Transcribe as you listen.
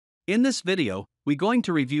In this video, we're going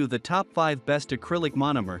to review the top 5 best acrylic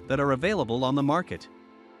monomer that are available on the market.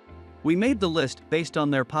 We made the list based on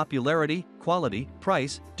their popularity, quality,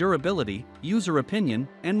 price, durability, user opinion,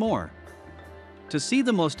 and more. To see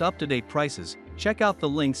the most up-to-date prices, check out the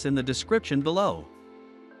links in the description below.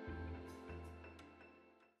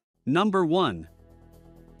 Number 1.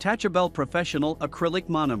 Touchable Professional Acrylic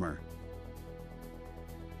Monomer.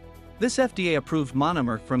 This FDA-approved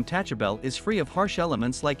monomer from Touchable is free of harsh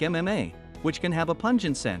elements like MMA, which can have a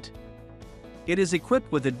pungent scent. It is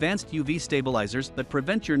equipped with advanced UV stabilizers that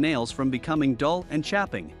prevent your nails from becoming dull and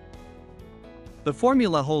chapping. The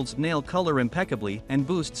formula holds nail color impeccably and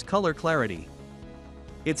boosts color clarity.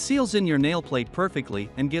 It seals in your nail plate perfectly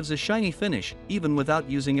and gives a shiny finish, even without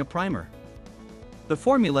using a primer. The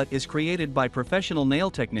formula is created by professional nail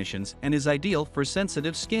technicians and is ideal for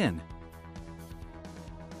sensitive skin.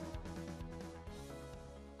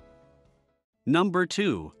 Number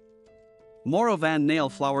 2. Morovan Nail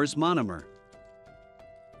Flowers Monomer.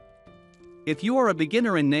 If you are a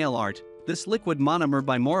beginner in nail art, this liquid monomer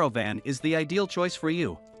by Morovan is the ideal choice for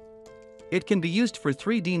you. It can be used for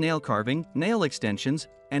 3D nail carving, nail extensions,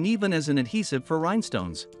 and even as an adhesive for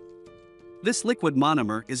rhinestones. This liquid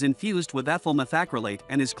monomer is infused with ethyl methacrylate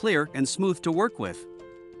and is clear and smooth to work with.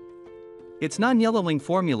 Its non-yellowing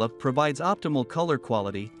formula provides optimal color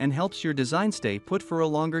quality and helps your design stay put for a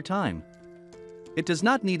longer time. It does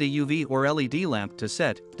not need a UV or LED lamp to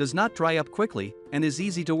set, does not dry up quickly, and is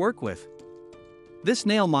easy to work with. This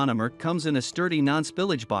nail monomer comes in a sturdy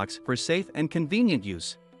non-spillage box for safe and convenient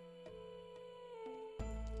use.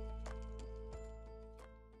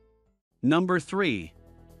 Number 3.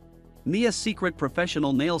 Mia Secret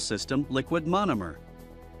Professional Nail System Liquid Monomer.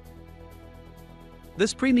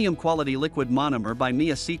 This premium quality liquid monomer by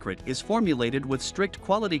Mia Secret is formulated with strict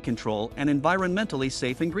quality control and environmentally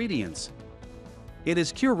safe ingredients. It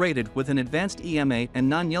is cure-rated with an advanced EMA and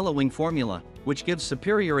non-yellowing formula, which gives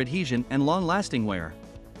superior adhesion and long-lasting wear.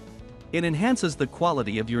 It enhances the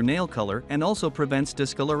quality of your nail color and also prevents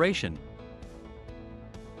discoloration.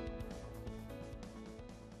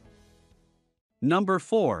 Number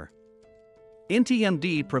 4.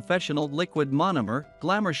 NTMD Professional Liquid Monomer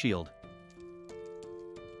Glamor Shield.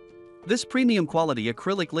 This premium quality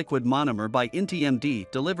acrylic liquid monomer by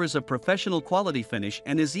NTMD delivers a professional quality finish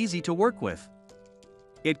and is easy to work with.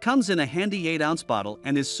 It comes in a handy 8-ounce bottle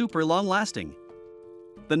and is super long-lasting.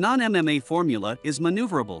 The non-MMA formula is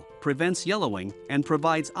maneuverable, prevents yellowing, and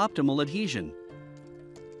provides optimal adhesion.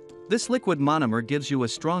 This liquid monomer gives you a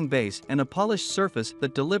strong base and a polished surface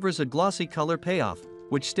that delivers a glossy color payoff,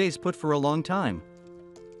 which stays put for a long time.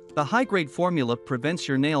 The high-grade formula prevents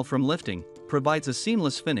your nail from lifting, provides a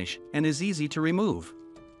seamless finish, and is easy to remove.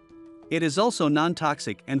 It is also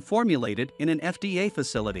non-toxic and formulated in an FDA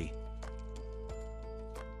facility.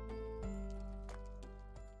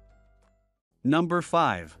 Number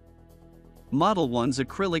 5. Model 1's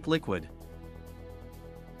Acrylic Liquid.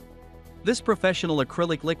 This professional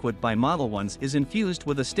acrylic liquid by Model 1's is infused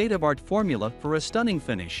with a state-of-art formula for a stunning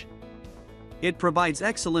finish. It provides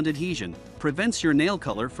excellent adhesion, prevents your nail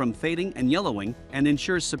color from fading and yellowing, and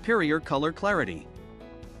ensures superior color clarity.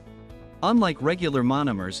 Unlike regular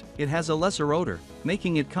monomers, it has a lesser odor,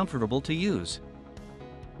 making it comfortable to use.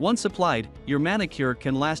 Once applied, your manicure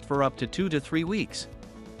can last for up to 2 to 3 weeks.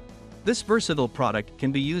 This versatile product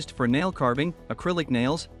can be used for nail carving, acrylic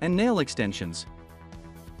nails, and nail extensions.